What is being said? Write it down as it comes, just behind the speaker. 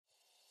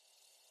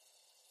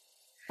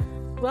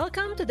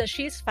Welcome to the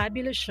She's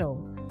Fabulous Show.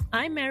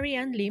 I'm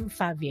Marianne Lim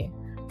Favier.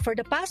 For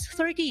the past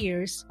 30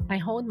 years, I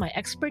honed my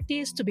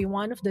expertise to be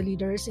one of the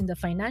leaders in the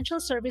financial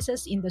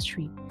services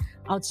industry.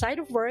 Outside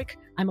of work,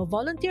 I'm a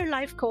volunteer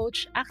life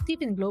coach active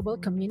in global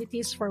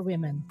communities for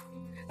women.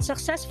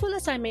 Successful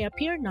as I may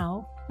appear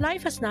now,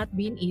 life has not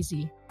been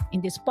easy. In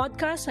this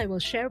podcast, I will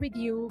share with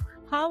you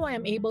how I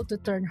am able to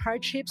turn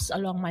hardships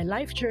along my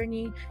life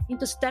journey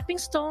into stepping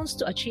stones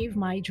to achieve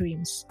my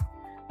dreams.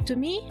 To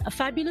me, a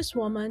fabulous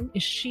woman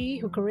is she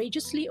who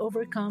courageously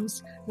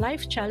overcomes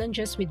life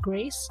challenges with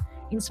grace,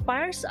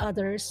 inspires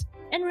others,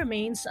 and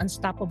remains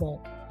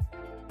unstoppable.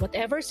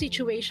 Whatever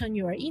situation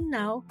you are in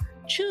now,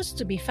 choose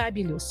to be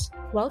fabulous.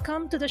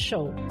 Welcome to the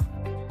show.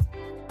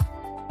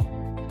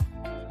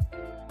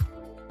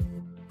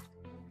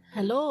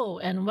 Hello,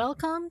 and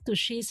welcome to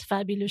She's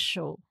Fabulous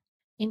Show.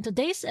 In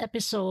today's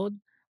episode,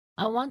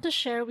 I want to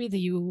share with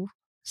you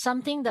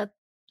something that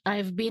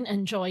I've been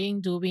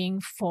enjoying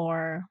doing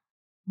for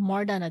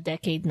more than a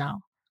decade now.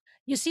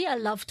 You see, I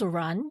love to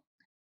run.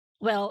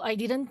 Well, I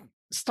didn't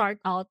start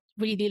out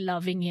really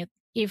loving it.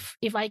 If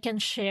I can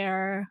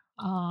share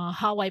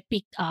how I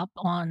picked up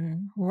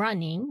on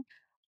running,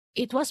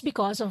 it was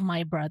because of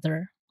my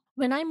brother.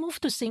 When I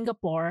moved to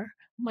Singapore,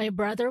 my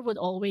brother would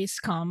always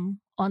come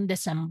on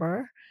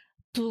December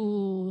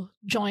to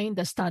join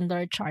the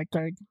Standard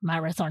Chartered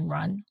Marathon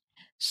Run.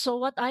 So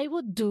what I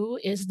would do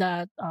is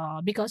that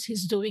because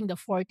he's doing the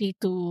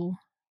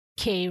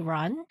 42K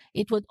run,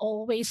 it would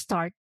always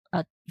start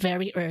at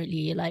very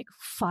early, like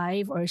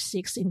 5 or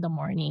 6 in the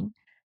morning.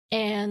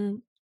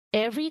 And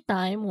every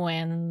time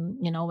when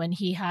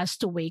he has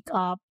to wake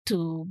up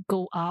to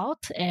go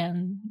out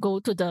and go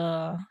to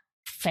the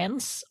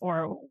fence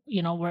or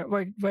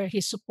where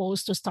he's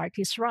supposed to start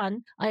his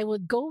run, I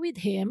would go with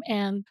him,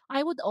 and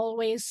I would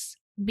always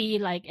be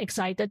like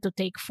excited to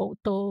take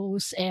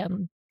photos,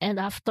 and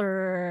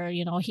after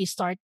he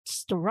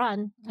starts to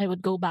run, I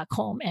would go back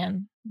home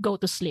and go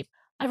to sleep.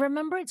 I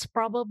remember it's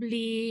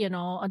probably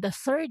the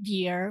third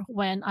year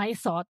when I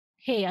thought,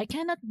 hey, I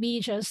cannot be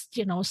just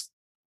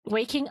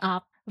waking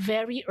up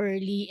very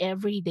early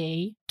every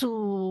day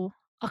to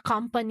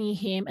accompany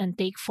him and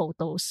take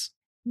photos.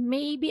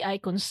 Maybe I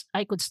could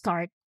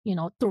start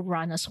to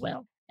run as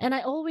well. And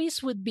I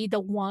always would be the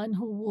one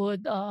who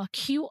would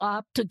queue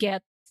up to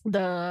get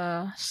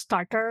the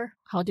starter,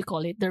 how do you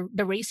call it,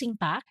 the racing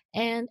pack.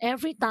 And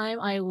every time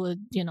I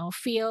would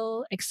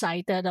feel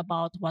excited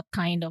about what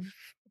kind of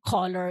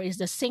color is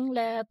the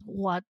singlet,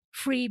 what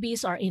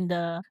freebies are in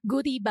the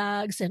goodie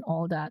bags and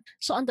all that.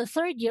 So on the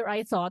third year,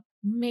 I thought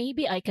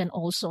maybe I can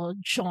also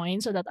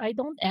join so that I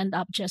don't end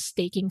up just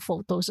taking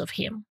photos of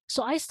him.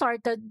 So I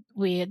started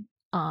with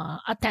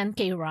a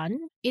 10K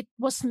run. It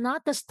was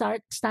not the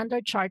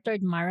Standard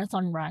Chartered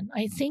Marathon Run.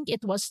 I think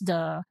it was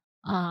the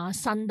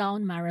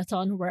Sundown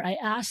Marathon, where I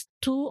asked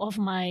two of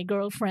my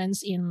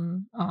girlfriends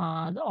in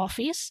the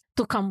office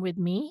to come with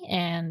me,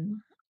 and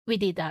we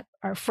did that,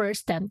 our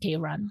first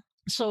 10K run.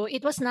 So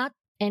it was not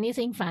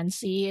anything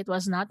fancy. It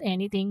was not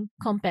anything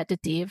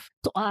competitive.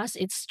 To us,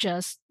 it's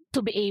just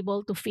to be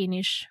able to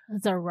finish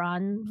the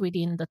run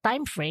within the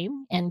time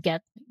frame and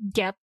get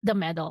the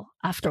medal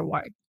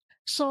afterward.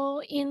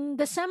 So in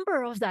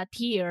December of that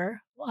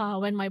year,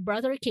 when my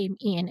brother came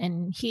in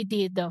and he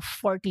did the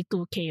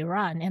 42K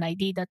run and I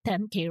did the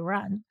 10K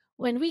run,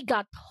 when we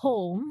got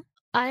home,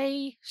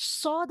 I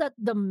saw that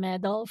the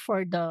medal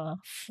for the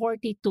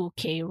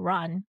 42K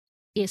run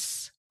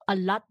is a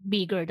lot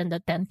bigger than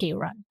the 10K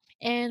run.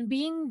 And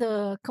being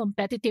the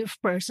competitive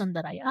person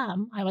that I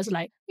am, I was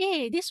like,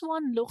 hey, this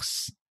one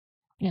looks,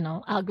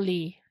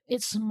 ugly.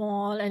 It's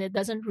small and it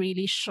doesn't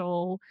really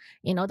show,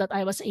 that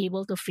I was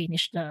able to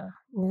finish the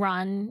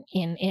run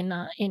in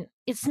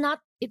it's not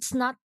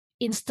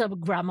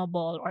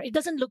Instagrammable, or it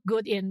doesn't look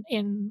good in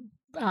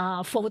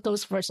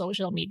photos for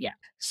social media.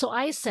 So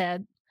I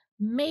said,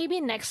 maybe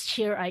next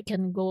year I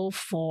can go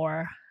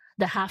for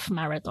the half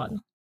marathon.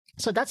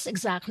 So that's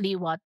exactly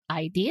what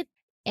I did.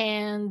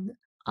 And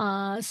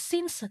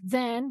since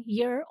then,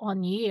 year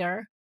on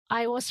year,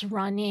 I was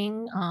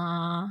running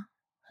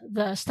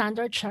the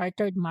Standard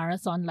Chartered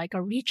Marathon like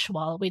a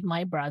ritual with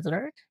my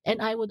brother. And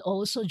I would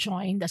also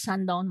join the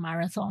Sundown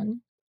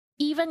Marathon,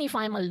 even if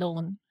I'm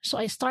alone. So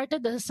I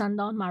started the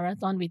Sundown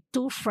Marathon with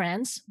two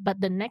friends, but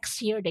the next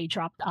year they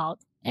dropped out.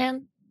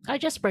 And I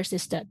just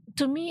persisted.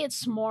 To me,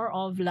 it's more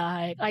of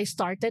like I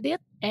started it.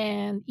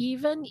 And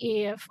even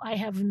if I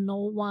have no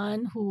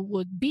one who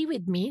would be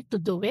with me to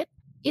do it,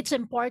 it's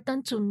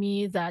important to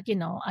me that,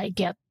 I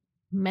get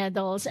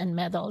medals and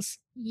medals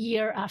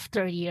year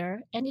after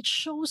year. And it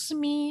shows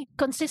me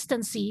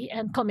consistency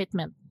and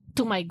commitment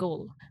to my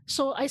goal.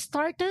 So I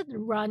started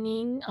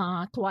running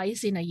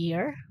twice in a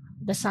year,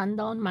 the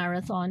Sundown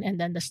Marathon and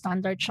then the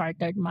Standard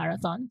Chartered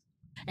Marathon.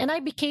 And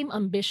I became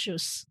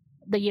ambitious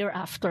the year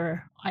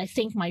after, I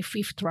think my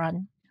fifth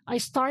run. I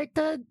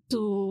started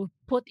to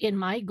put in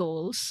my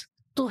goals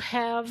to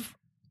have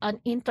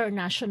an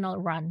international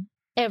run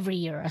every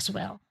year as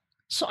well.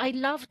 So I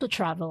love to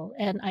travel,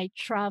 and I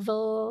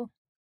travel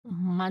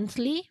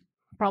monthly,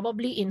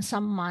 probably in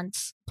some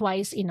months,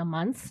 twice in a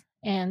month.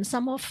 And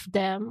some of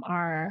them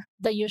are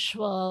the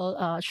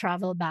usual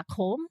travel back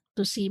home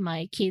to see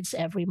my kids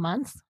every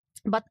month.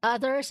 But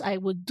others I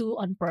would do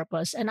on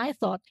purpose. And I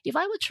thought if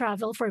I would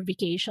travel for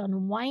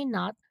vacation, why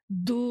not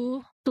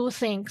do two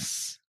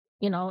things,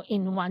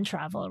 in one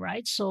travel,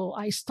 right? So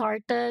I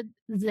started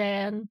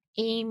then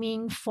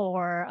aiming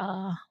for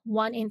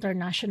one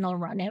international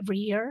run every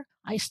year.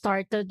 I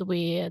started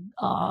with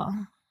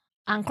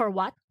Angkor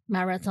Wat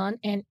Marathon,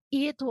 and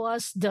it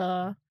was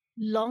the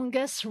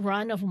longest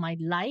run of my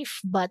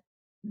life, but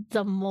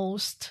the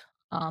most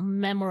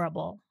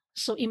memorable.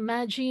 So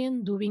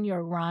imagine doing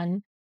your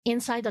run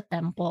inside the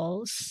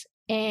temples,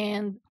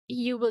 and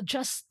you will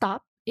just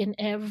stop in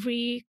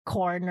every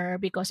corner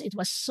because it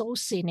was so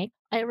scenic.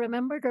 I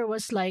remember there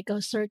was like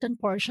a certain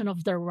portion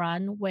of the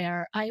run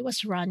where I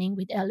was running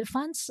with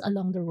elephants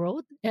along the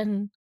road,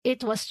 and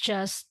it was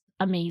just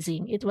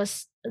amazing. It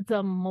was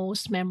the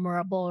most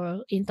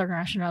memorable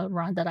international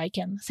run that I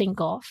can think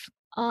of.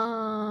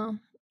 Uh,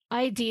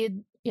 I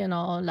did,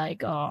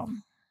 like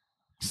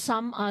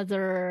some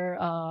other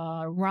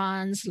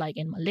runs like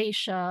in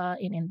Malaysia,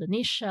 in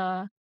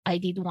Indonesia. I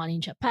did one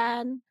in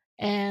Japan.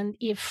 And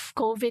if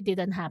COVID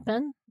didn't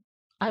happen,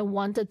 I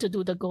wanted to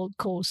do the Gold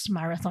Coast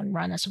Marathon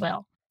run as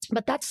well.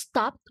 But that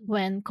stopped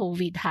when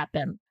COVID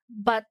happened.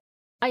 But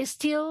I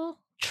still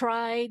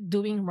tried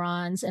doing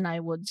runs and I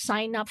would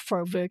sign up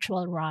for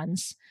virtual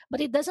runs, but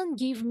it doesn't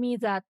give me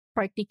that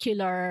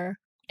particular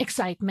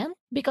excitement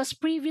because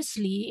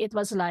previously it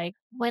was like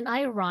when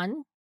I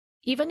run,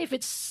 even if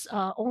it's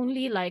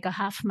only like a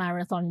half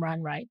marathon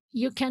run, right?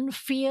 You can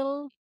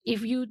feel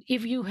if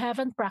you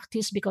haven't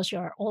practiced because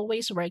you're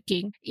always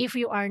working, if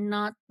you are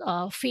not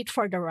fit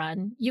for the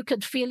run, you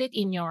could feel it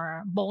in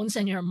your bones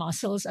and your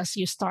muscles as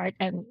you start,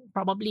 and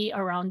probably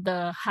around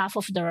the half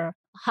of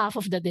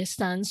the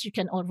distance you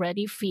can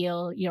already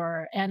feel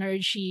your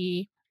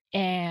energy,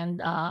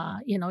 and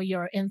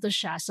your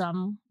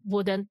enthusiasm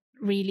wouldn't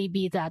really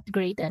be that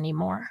great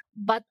anymore.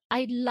 But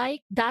I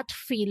like that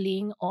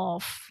feeling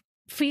of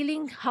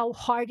feeling how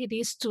hard it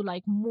is to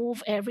like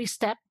move every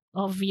step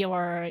of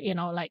your,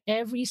 like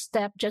every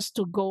step just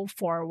to go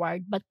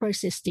forward, but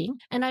persisting.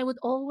 And I would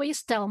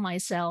always tell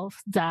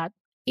myself that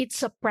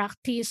it's a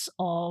practice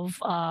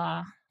of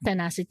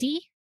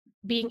tenacity,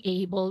 being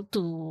able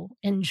to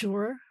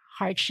endure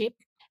hardship.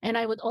 And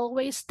I would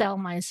always tell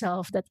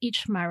myself that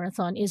each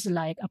marathon is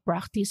like a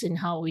practice in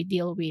how we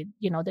deal with,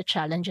 the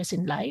challenges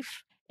in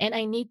life. And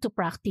I need to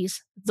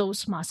practice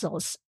those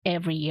muscles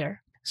every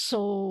year.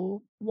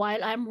 So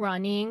while I'm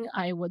running,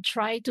 I would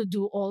try to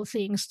do all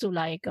things to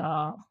like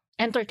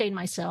entertain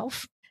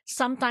myself.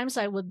 Sometimes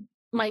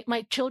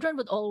my children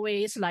would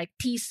always like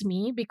tease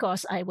me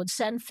because I would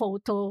send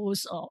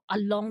photos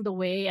along the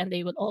way, and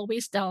they would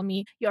always tell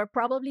me you're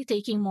probably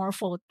taking more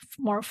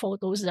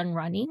photos than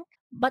running.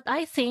 But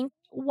I think,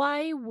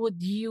 why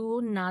would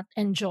you not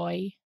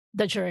enjoy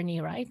the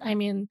journey, right? I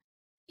mean,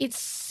 it's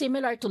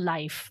similar to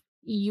life.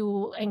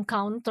 You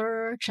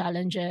encounter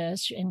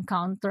challenges, you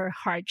encounter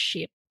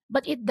hardship,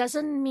 but it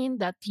doesn't mean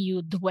that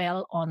you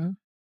dwell on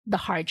the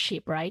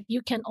hardship, right?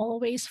 You can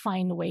always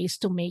find ways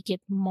to make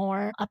it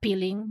more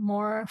appealing,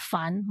 more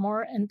fun,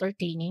 more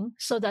entertaining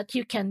so that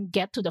you can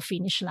get to the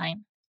finish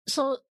line.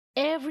 So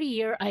every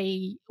year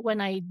when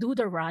I do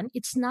the run,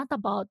 it's not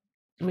about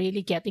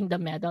really getting the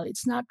medal.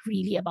 It's not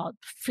really about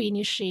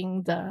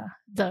finishing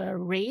the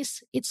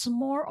race. It's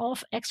more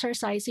of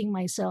exercising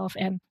myself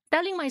and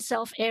telling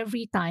myself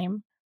every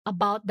time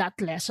about that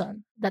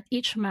lesson, that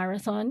each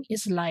marathon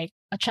is like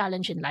a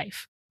challenge in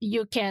life.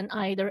 You can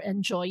either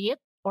enjoy it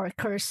or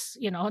curse,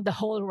 the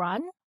whole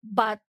run,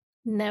 but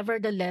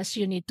nevertheless,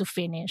 you need to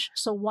finish.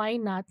 So why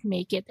not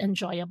make it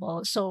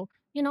enjoyable? So,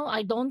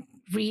 I don't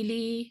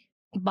really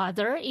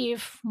bother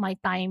if my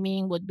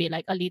timing would be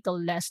like a little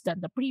less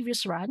than the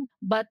previous run.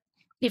 But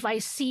if I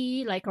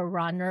see like a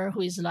runner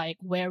who is like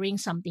wearing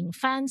something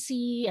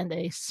fancy and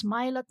they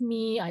smile at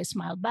me, I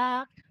smile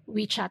back,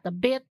 we chat a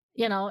bit,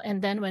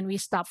 and then when we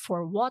stop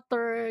for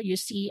water, you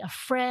see a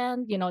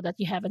friend, that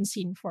you haven't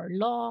seen for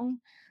long,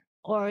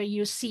 or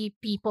you see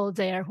people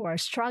there who are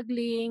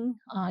struggling.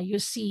 You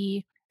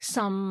see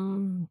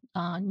some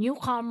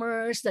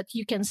newcomers that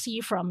you can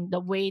see from the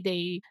way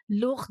they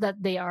look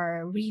that they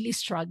are really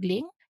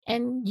struggling.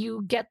 And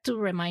you get to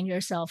remind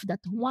yourself that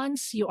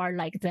once you are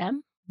like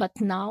them, but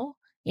now,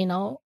 you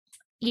know,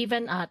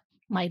 even at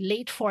my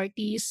late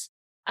 40s,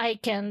 I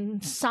can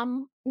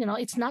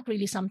it's not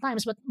really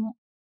sometimes, but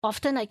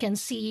often I can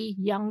see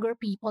younger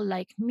people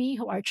like me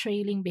who are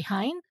trailing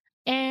behind,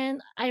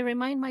 and I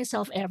remind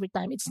myself every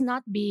time, it's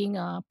not being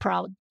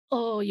proud.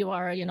 Oh, you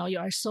are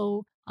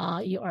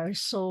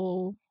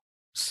so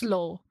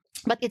slow.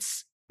 But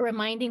it's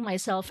reminding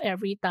myself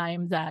every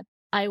time that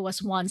I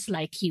was once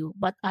like you,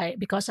 but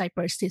because I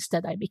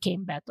persisted, I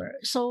became better.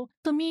 So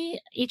to me,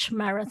 each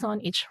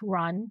marathon, each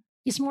run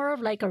is more of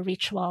like a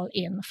ritual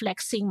in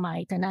flexing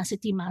my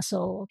tenacity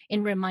muscle,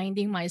 in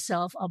reminding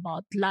myself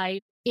about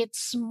life.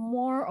 It's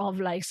more of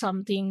like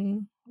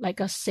something like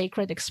a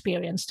sacred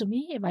experience to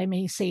me, if I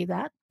may say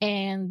that.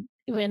 And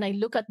when I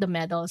look at the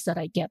medals that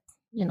I get,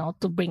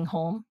 to bring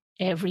home,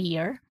 every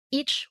year.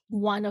 Each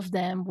one of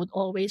them would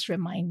always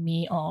remind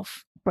me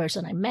of a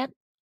person I met,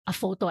 a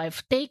photo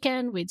I've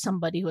taken with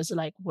somebody who's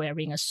like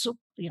wearing a suit,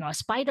 a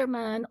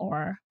Spider-Man,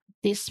 or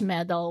this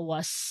medal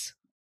was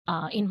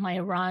in my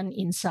run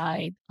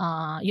inside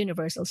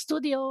Universal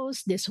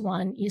Studios. This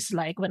one is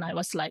like when I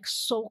was like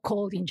so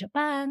cold in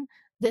Japan.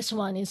 This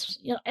one is,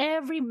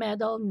 every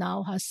medal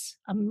now has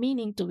a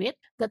meaning to it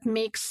that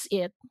makes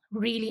it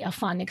really a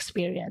fun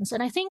experience.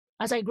 And I think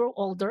as I grow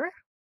older,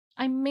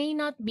 I may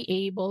not be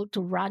able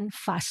to run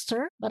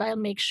faster, but I'll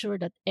make sure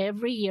that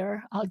every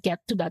year I'll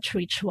get to that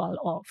ritual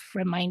of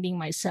reminding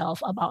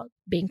myself about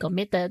being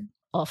committed,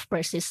 of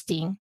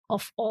persisting,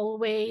 of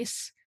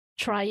always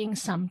trying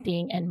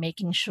something and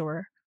making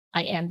sure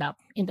I end up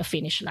in the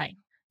finish line.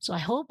 So I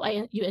hope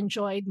you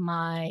enjoyed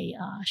my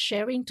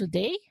sharing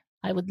today.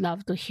 I would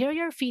love to hear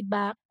your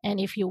feedback. And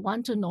if you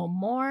want to know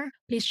more,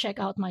 please check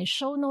out my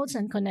show notes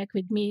and connect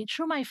with me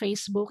through my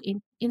Facebook,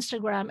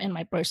 Instagram, and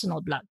my personal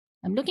blog.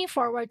 I'm looking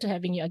forward to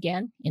having you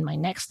again in my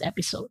next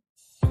episode.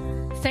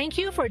 Thank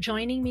you for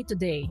joining me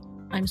today.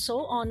 I'm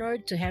so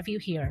honored to have you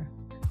here.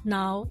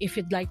 Now, if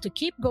you'd like to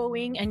keep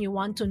going and you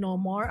want to know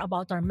more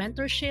about our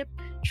mentorship,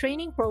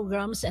 training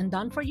programs, and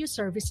done for you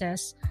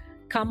services,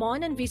 come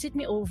on and visit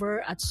me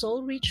over at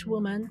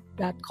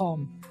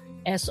soulrichwoman.com.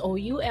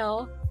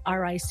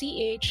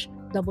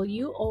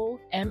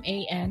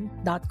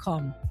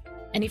 soulrichwoman.com.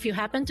 And if you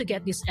happen to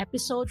get this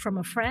episode from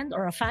a friend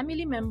or a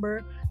family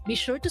member, be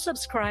sure to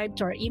subscribe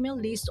to our email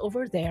list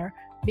over there,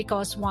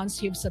 because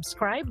once you've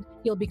subscribed,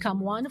 you'll become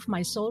one of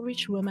my Soul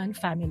Rich Woman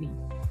family.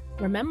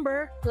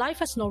 Remember, life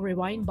has no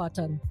rewind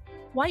button.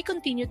 Why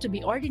continue to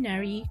be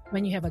ordinary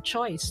when you have a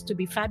choice to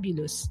be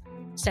fabulous?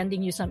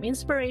 Sending you some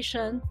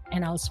inspiration,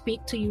 and I'll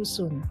speak to you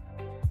soon.